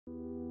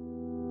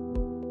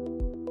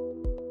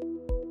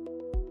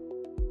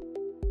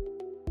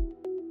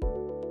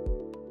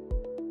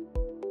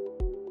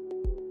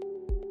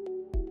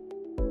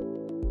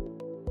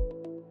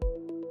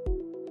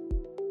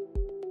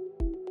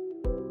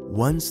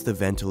Once the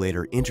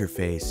ventilator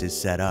interface is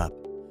set up,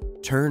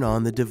 turn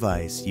on the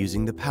device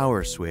using the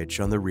power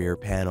switch on the rear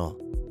panel.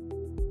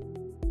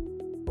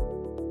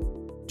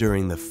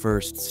 During the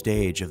first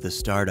stage of the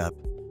startup,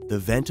 the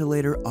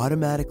ventilator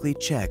automatically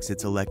checks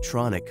its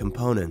electronic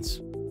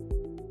components.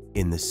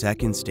 In the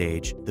second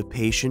stage, the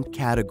patient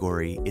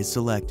category is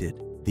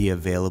selected. The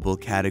available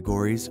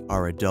categories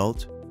are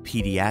adult,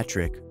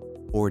 pediatric,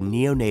 or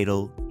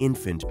neonatal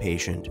infant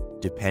patient,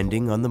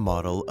 depending on the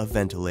model of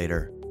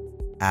ventilator.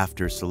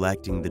 After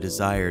selecting the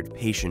desired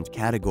patient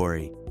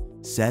category,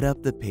 set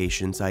up the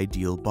patient's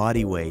ideal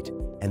body weight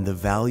and the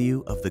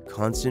value of the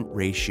constant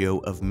ratio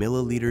of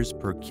milliliters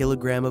per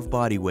kilogram of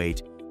body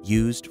weight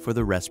used for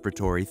the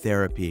respiratory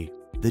therapy.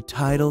 The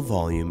tidal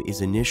volume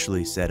is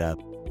initially set up.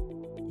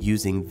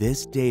 Using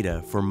this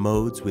data for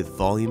modes with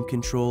volume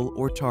control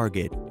or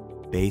target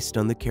based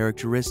on the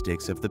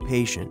characteristics of the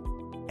patient,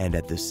 and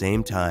at the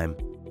same time,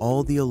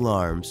 all the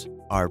alarms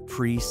are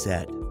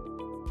preset.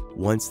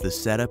 Once the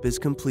setup is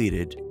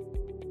completed,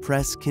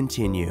 press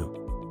Continue.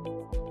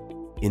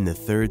 In the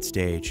third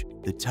stage,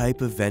 the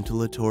type of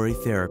ventilatory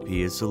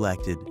therapy is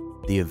selected.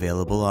 The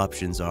available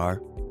options are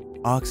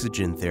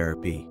oxygen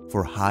therapy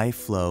for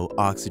high-flow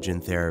oxygen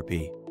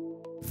therapy,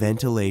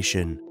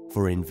 ventilation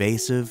for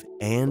invasive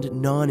and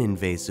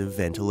non-invasive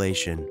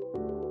ventilation,